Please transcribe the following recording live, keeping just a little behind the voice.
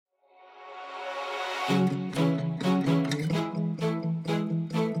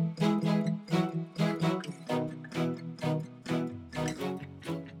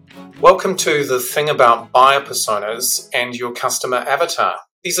Welcome to the thing about buyer personas and your customer avatar.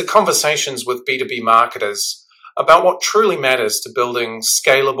 These are conversations with B2B marketers about what truly matters to building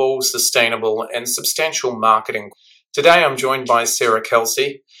scalable, sustainable, and substantial marketing. Today, I'm joined by Sarah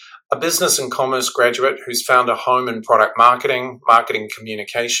Kelsey, a business and commerce graduate who's found a home in product marketing, marketing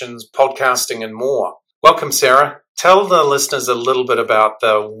communications, podcasting, and more. Welcome, Sarah. Tell the listeners a little bit about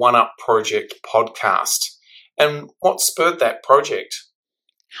the One Up Project podcast and what spurred that project.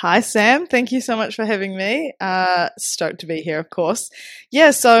 Hi, Sam. Thank you so much for having me. Stoked to be here, of course.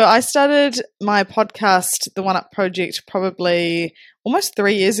 Yeah, so I started my podcast, The One Up Project, probably almost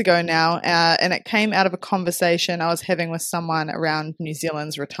 3 years ago now, and it came out of a conversation I was having with someone around New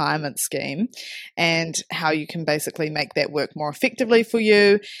Zealand's retirement scheme and how you can basically make that work more effectively for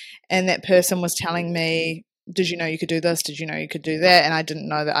you. And that person was telling me, did you know you could do this? Did you know you could do that? And I didn't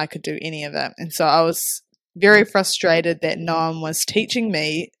know that I could do any of it. And so I was very frustrated that no one was teaching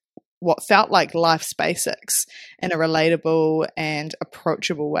me what felt like life's basics in a relatable and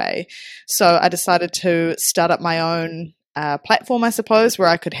approachable way. So I decided to start up my own platform, I suppose, where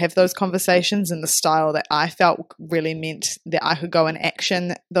I could have those conversations in the style that I felt really meant that I could go and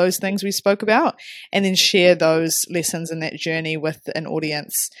action those things we spoke about and then share those lessons and that journey with an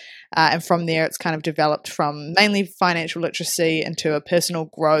audience. And from there, it's kind of developed from mainly financial literacy into a personal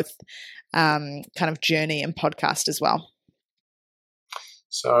growth kind of journey and podcast as well.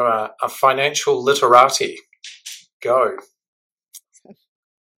 So a financial literati, go.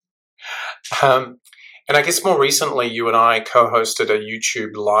 And I guess more recently, you and I co-hosted a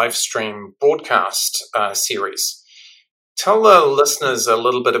YouTube live stream broadcast series. Tell the listeners a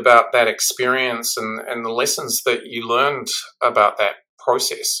little bit about that experience and the lessons that you learned about that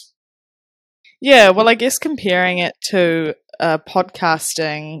process. Yeah, well, I guess comparing it to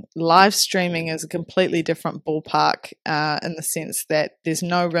podcasting, live streaming is a completely different ballpark in the sense that there's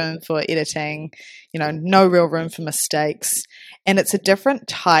no room for editing, no real room for mistakes. And it's a different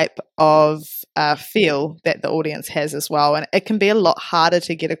type of feel that the audience has as well. And it can be a lot harder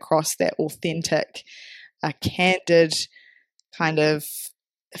to get across that authentic, candid kind of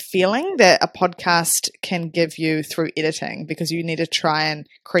feeling that a podcast can give you through editing, because you need to try and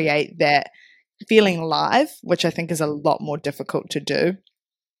create that feeling live, which I think is a lot more difficult to do.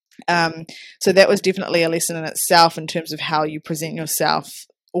 So that was definitely a lesson in itself in terms of how you present yourself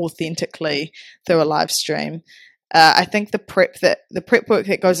authentically through a live stream. I think the prep work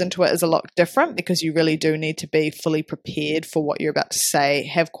that goes into it is a lot different, because you really do need to be fully prepared for what you're about to say,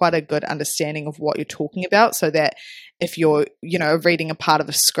 have quite a good understanding of what you're talking about, so that if you're, reading a part of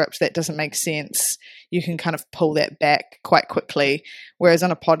a script that doesn't make sense, you can kind of pull that back quite quickly. Whereas on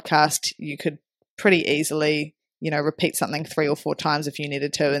a podcast, you could pretty easily, repeat something 3 or 4 times if you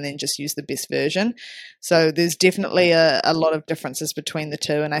needed to, and then just use the best version. So there's definitely a lot of differences between the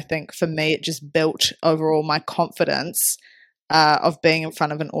two. And I think for me, it just built overall my confidence of being in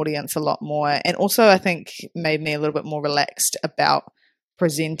front of an audience a lot more. And also I think made me a little bit more relaxed about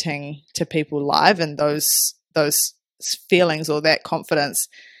presenting to people live, and those feelings or that confidence,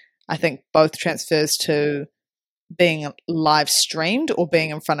 I think both transfers to being live streamed or being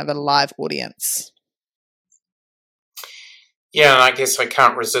in front of a live audience. Yeah, and I guess I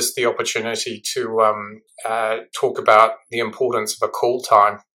can't resist the opportunity to talk about the importance of a call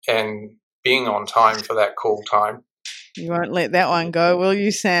time and being on time for that call time. You won't let that one go, will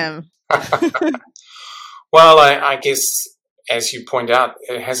you, Sam? Well, I guess, as you point out,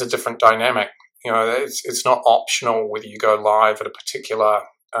 it has a different dynamic. It's not optional whether you go live at a particular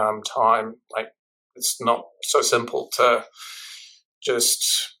time. Like, it's not so simple to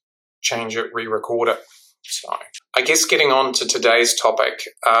just change it, re-record it. So I guess getting on to today's topic,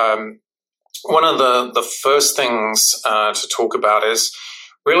 one of the first things to talk about is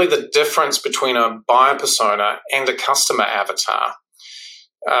really the difference between a buyer persona and a customer avatar.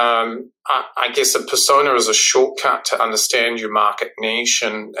 I guess a persona is a shortcut to understand your market niche,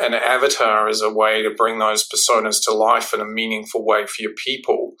 and an avatar is a way to bring those personas to life in a meaningful way for your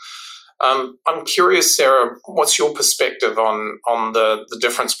people. I'm curious, Sarah, what's your perspective on the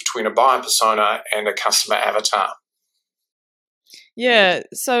difference between a buyer persona and a customer avatar? Yeah,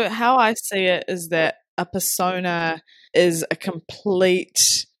 so how I see it is that a persona is a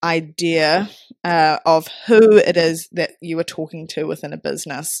complete idea of who it is that you are talking to within a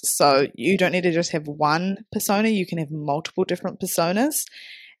business. So you don't need to just have one persona, you can have multiple different personas.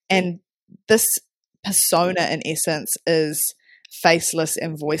 And this persona, in essence, is faceless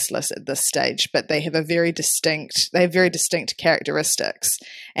and voiceless at this stage, but they have very distinct characteristics.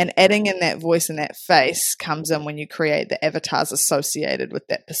 And adding in that voice and that face comes in when you create the avatars associated with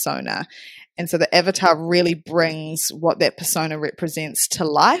that persona. And so the avatar really brings what that persona represents to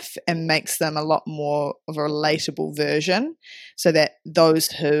life and makes them a lot more of a relatable version, so that those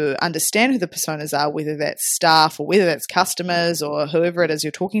who understand who the personas are, whether that's staff or whether that's customers or whoever it is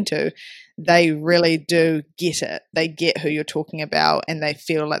you're talking to, they really do get it. They get who you're talking about, and they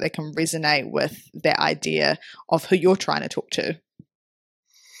feel like they can resonate with that idea of who you're trying to talk to.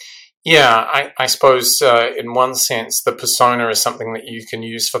 Yeah, I suppose in one sense, the persona is something that you can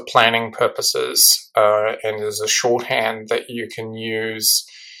use for planning purposes, and as a shorthand that you can use,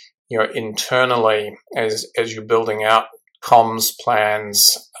 internally as you're building out comms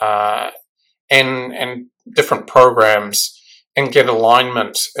plans and different programs, and get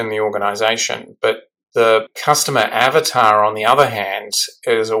alignment in the organization. But the customer avatar, on the other hand,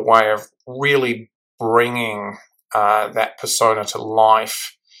 is a way of really bringing that persona to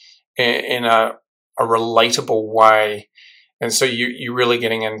life in a relatable way. And so you're really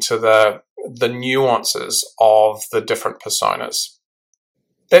getting into the nuances of the different personas.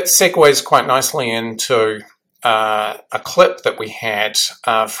 That segues quite nicely into a clip that we had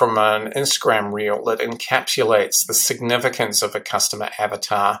from an Instagram reel that encapsulates the significance of a customer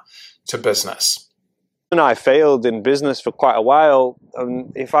avatar to business. And I failed in business for quite a while.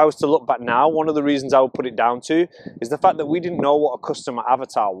 If I was to look back now, one of the reasons I would put it down to is the fact that we didn't know what a customer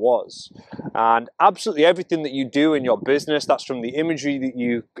avatar was. And absolutely everything that you do in your business, that's from the imagery that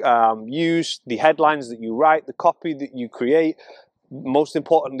you use, the headlines that you write, the copy that you create, most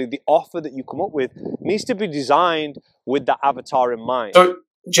importantly, the offer that you come up with, needs to be designed with that avatar in mind. So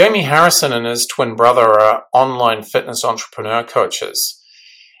Jamie Harrison and his twin brother are online fitness entrepreneur coaches.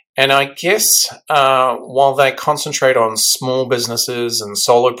 And I guess while they concentrate on small businesses and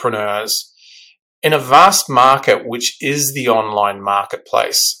solopreneurs, in a vast market, which is the online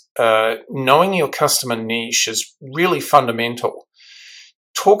marketplace, knowing your customer niche is really fundamental.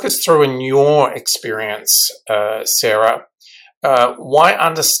 Talk us through, in your experience, Sarah, why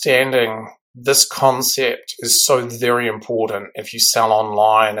understanding this concept is so very important if you sell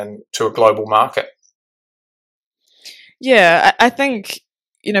online and to a global market. Yeah, I think,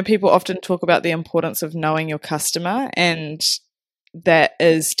 people often talk about the importance of knowing your customer, and that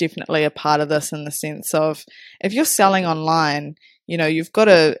is definitely a part of this, in the sense of if you're selling online, you've got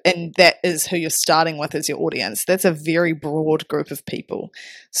to, and that is who you're starting with as your audience. That's a very broad group of people.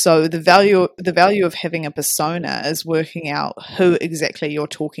 So the value of having a persona is working out who exactly you're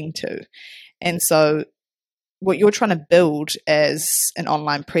talking to. And so what you're trying to build as an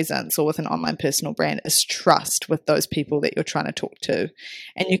online presence or with an online personal brand is trust with those people that you're trying to talk to.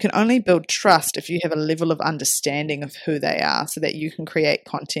 And you can only build trust if you have a level of understanding of who they are, so that you can create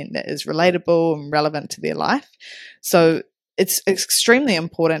content that is relatable and relevant to their life. So it's extremely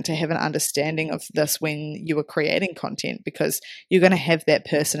important to have an understanding of this when you are creating content, because you're going to have that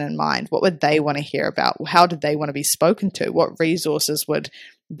person in mind. What would they want to hear about? How did they want to be spoken to? What resources would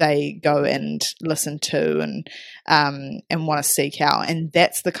they go and listen to and want to seek out? And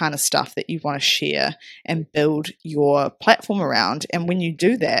that's the kind of stuff that you want to share and build your platform around. And when you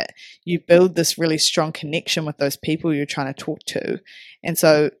do that, you build this really strong connection with those people you're trying to talk to. And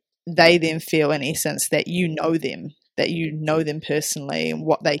so they then feel, in essence, that you know them personally and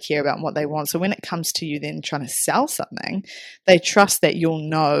what they care about and what they want. So when it comes to you then trying to sell something, they trust that you'll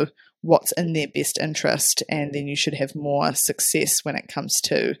know what's in their best interest, and then you should have more success when it comes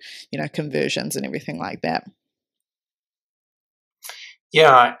to, conversions and everything like that.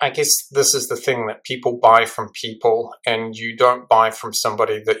 Yeah, I guess this is the thing, that people buy from people, and you don't buy from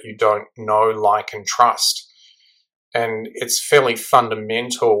somebody that you don't know, like, and trust. And it's fairly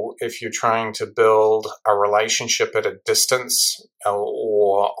fundamental if you're trying to build a relationship at a distance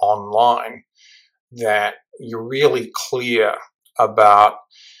or online, that you're really clear about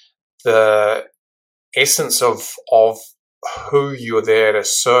the essence of who you're there to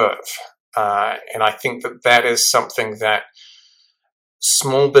serve. And I think that is something that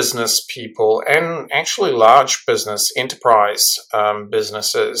small business people, and actually large business, enterprise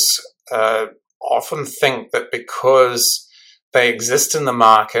businesses, often think that because they exist in the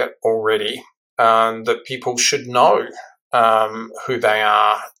market already, that people should know who they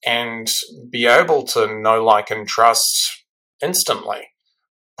are and be able to know, like, and trust instantly.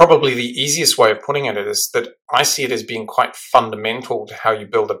 Probably the easiest way of putting it is that I see it as being quite fundamental to how you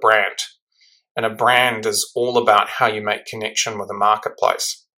build a brand. And a brand is all about how you make connection with the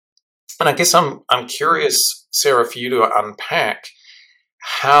marketplace. And I guess I'm curious, Sarah, for you to unpack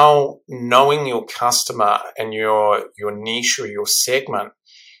how knowing your customer and your niche or your segment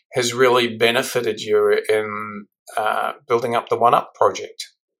has really benefited you in building up the One Up project.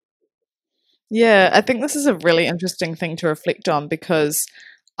 Yeah, I think this is a really interesting thing to reflect on, because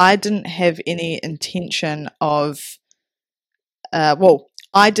I didn't have any intention of,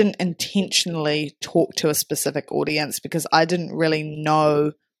 I didn't intentionally talk to a specific audience because I didn't really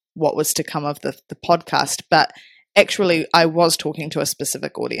know what was to come of the podcast. But actually, I was talking to a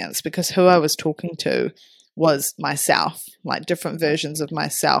specific audience, because who I was talking to was myself, like different versions of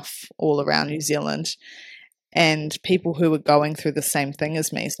myself all around New Zealand, and people who were going through the same thing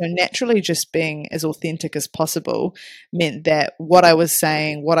as me. So naturally, just being as authentic as possible meant that what I was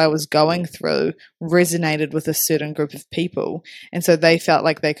saying, what I was going through, resonated with a certain group of people. And so they felt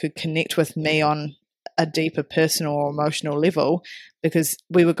like they could connect with me on a deeper personal or emotional level, because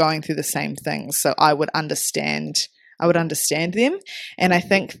we were going through the same things. So I would understand them. And I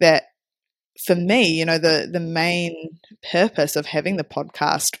think that for me, the main purpose of having the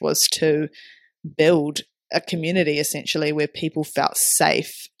podcast was to build a community, essentially, where people felt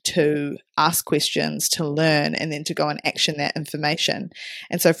safe to ask questions, to learn, and then to go and action that information.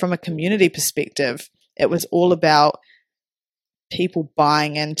 And so from a community perspective, it was all about people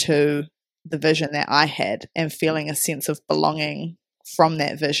buying into the vision that I had and feeling a sense of belonging from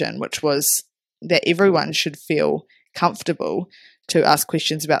that vision, which was that everyone should feel comfortable to ask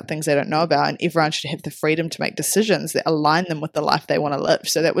questions about things they don't know about, and everyone should have the freedom to make decisions that align them with the life they want to live.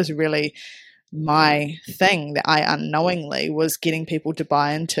 So that was really my thing that I unknowingly was getting people to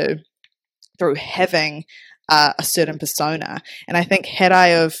buy into through having a certain persona. And I think had I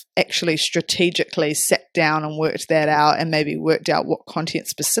have actually strategically sat down and worked that out, and maybe worked out what content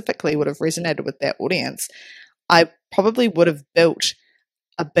specifically would have resonated with that audience, I probably would have built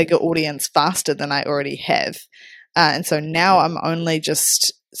a bigger audience faster than I already have. And so now I'm only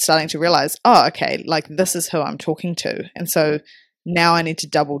just starting to realize, oh, okay, like this is who I'm talking to. And so now I need to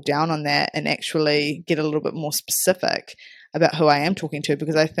double down on that and actually get a little bit more specific about who I am talking to,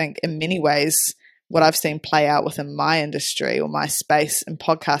 because I think in many ways what I've seen play out within my industry or my space in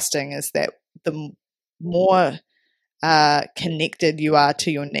podcasting is that the more connected you are to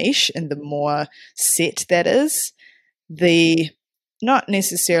your niche and the more set that is, the not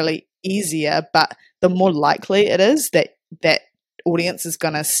necessarily easier, but the more likely it is that audience is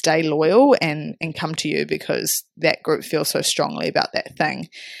going to stay loyal and come to you, because that group feels so strongly about that thing.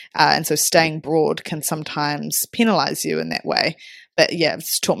 And so staying broad can sometimes penalize you in that way. But yeah,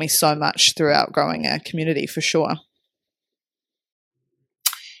 it's taught me so much throughout growing a community, for sure.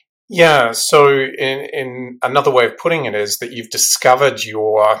 Yeah, so in another way of putting it is that you've discovered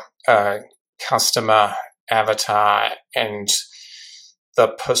your customer avatar and the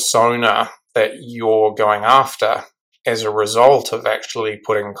persona that you're going after as a result of actually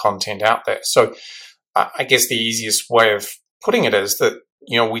putting content out there. So I guess the easiest way of putting it is that,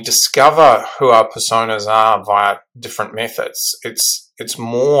 we discover who our personas are via different methods. It's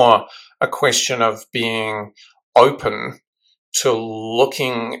more a question of being open to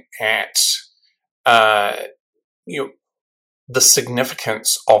looking at the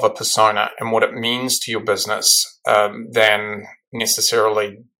significance of a persona and what it means to your business, than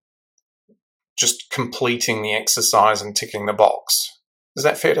necessarily just completing the exercise and ticking the box. Is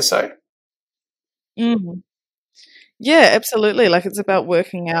that fair to say? Mm-hmm. Yeah, absolutely. Like, it's about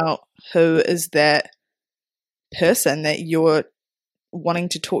working out who is that person that you're wanting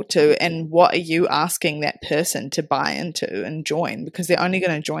to talk to, and what are you asking that person to buy into and join, because they're only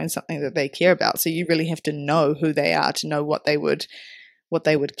going to join something that they care about. So you really have to know who they are to know what they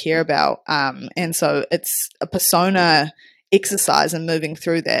would care about. And so it's a persona exercise, and moving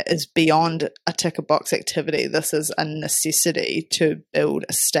through that is beyond a tick a box activity. This is a necessity to build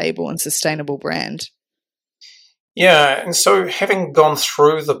a stable and sustainable brand. Yeah, and so having gone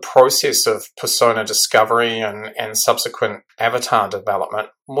through the process of persona discovery and subsequent avatar development,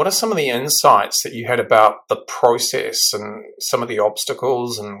 what are some of the insights that you had about the process and some of the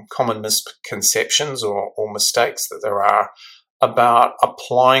obstacles and common misconceptions or mistakes that there are about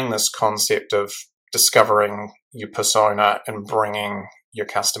applying this concept of discovering your persona and bringing your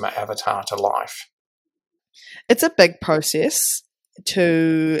customer avatar to life? It's a big process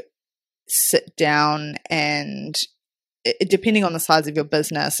to sit down, and depending on the size of your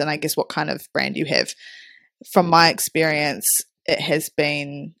business and I guess what kind of brand you have, from my experience, it has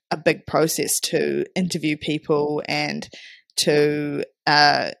been a big process to interview people and to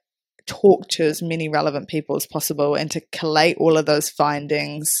talk to as many relevant people as possible, and to collate all of those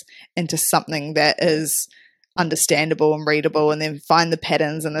findings into something that is understandable and readable, and then find the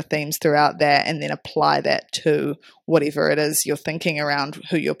patterns and the themes throughout that, and then apply that to whatever it is you're thinking around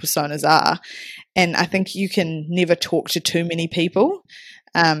who your personas are. And I think you can never talk to too many people,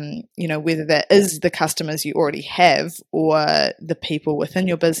 whether that is the customers you already have or the people within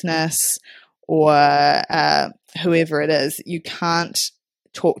your business or whoever it is. You can't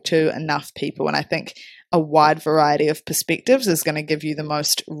talk to enough people. And I think a wide variety of perspectives is going to give you the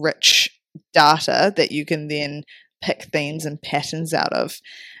most rich data that you can then pick themes and patterns out of.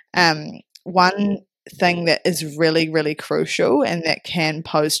 One thing that is really, really crucial and that can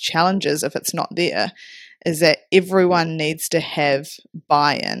pose challenges if it's not there is that everyone needs to have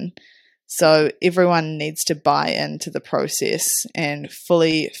buy-in. So everyone needs to buy into the process and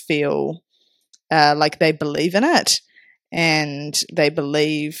fully feel like they believe in it, and they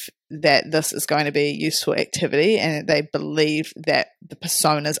believe that this is going to be a useful activity, and they believe that the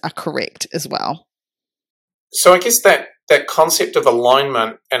personas are correct as well. So I guess that concept of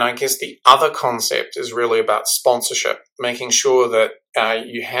alignment, and I guess the other concept is really about sponsorship, making sure that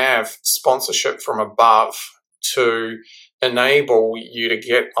you have sponsorship from above to enable you to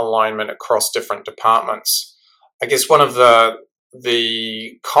get alignment across different departmts. I guess one of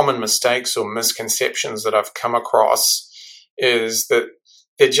the common mistakes or misconceptions that I've come across is that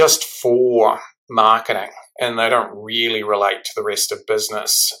they're just for marketing and they don't really relate to the rest of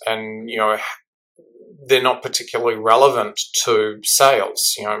business. And, they're not particularly relevant to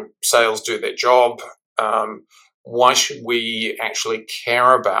sales. Sales do their job. Why should we actually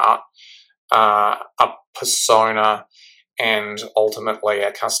care about a persona and ultimately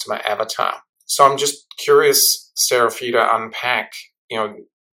a customer avatar? So I'm just curious, Sarah, for you to unpack,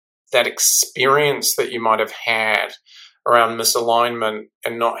 that experience that you might have had around misalignment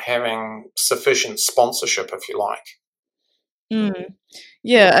and not having sufficient sponsorship, if you like.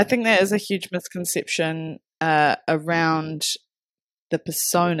 Yeah, I think that is a huge misconception around the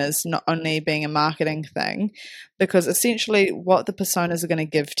personas not only being a marketing thing, because essentially what the personas are going to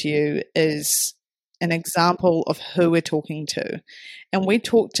give to you is an example of who we're talking to. And we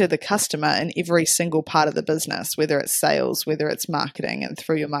talk to the customer in every single part of the business, whether it's sales, whether it's marketing and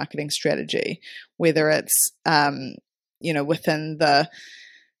through your marketing strategy, whether it's, within the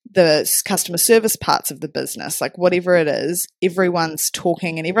customer service parts of the business, like whatever it is, everyone's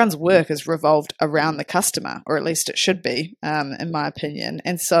talking and everyone's work is revolved around the customer, or at least it should be, in my opinion.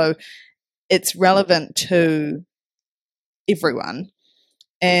 And so it's relevant to everyone.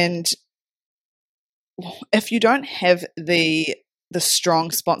 And if you don't have the strong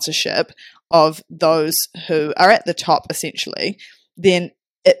sponsorship of those who are at the top, essentially, then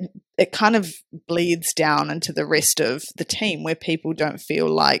it kind of bleeds down into the rest of the team where people don't feel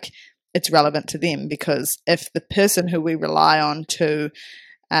like it's relevant to them. Because if the person who we rely on to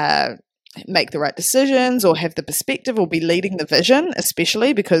make the right decisions or have the perspective or be leading the vision,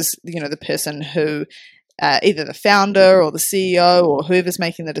 especially because, the person who either the founder or the CEO or whoever's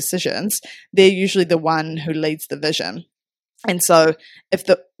making the decisions, they're usually the one who leads the vision. And so if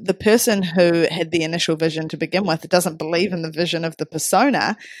the person who had the initial vision to begin with doesn't believe in the vision of the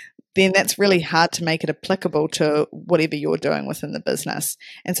persona, then that's really hard to make it applicable to whatever you're doing within the business.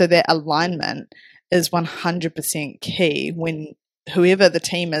 And so that alignment is 100% key when whoever the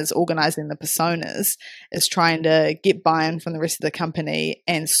team is organizing the personas is trying to get buy-in from the rest of the company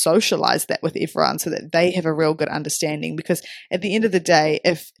and socialize that with everyone so that they have a real good understanding. Because at the end of the day,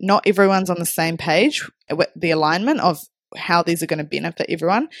 if not everyone's on the same page with the alignment of how these are going to benefit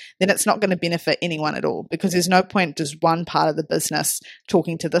everyone, then it's not going to benefit anyone at all, because there's no point just one part of the business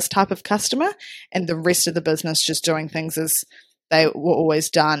talking to this type of customer and the rest of the business just doing things as they were always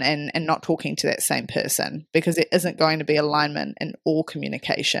done and not talking to that same person, because it isn't going to be alignment in all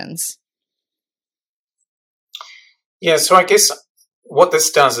communications. Yeah, so I guess what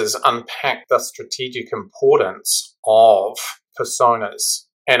this does is unpack the strategic importance of personas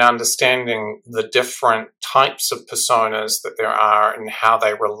and understanding the different types of personas that there are and how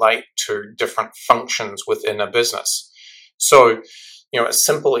they relate to different functions within a business. So, a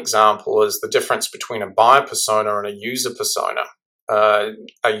simple example is the difference between a buyer persona and a user persona. A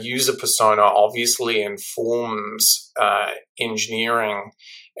user persona obviously informs engineering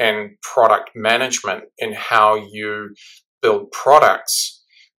and product management in how you build products,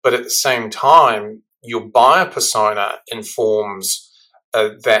 but at the same time, your buyer persona informs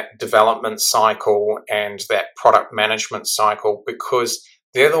that development cycle and that product management cycle, because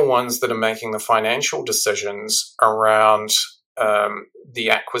they're the ones that are making the financial decisions around the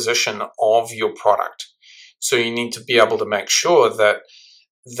acquisition of your product. So you need to be able to make sure that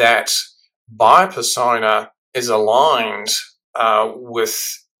buyer persona is aligned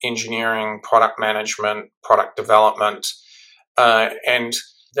with engineering, product management, product development, and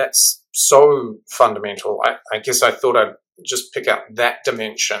that's so fundamental. I guess I thought I'd just pick up that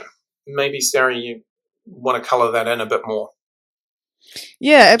dimension. Maybe, Sarah, you want to colour that in a bit more.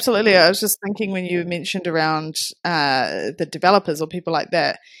 Yeah, absolutely. I was just thinking when you mentioned around the developers or people like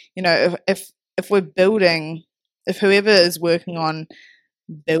that, if we're building, if whoever is working on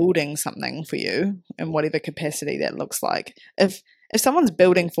building something for you in whatever capacity that looks like, if someone's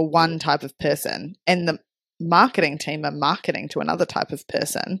building for one type of person and the marketing team are marketing to another type of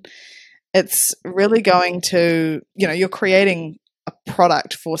person, it's really going to, you're creating a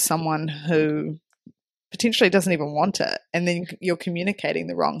product for someone who potentially doesn't even want it, and then you're communicating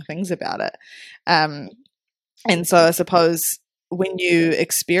the wrong things about it. And so I suppose when you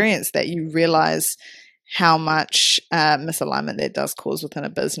experience that, you realize how much misalignment that does cause within a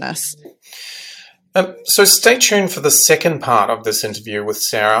business. So stay tuned for the second part of this interview with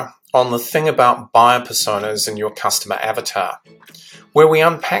Sarah on the thing about buyer personas and your customer avatar, where we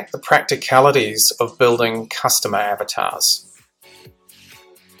unpack the practicalities of building customer avatars.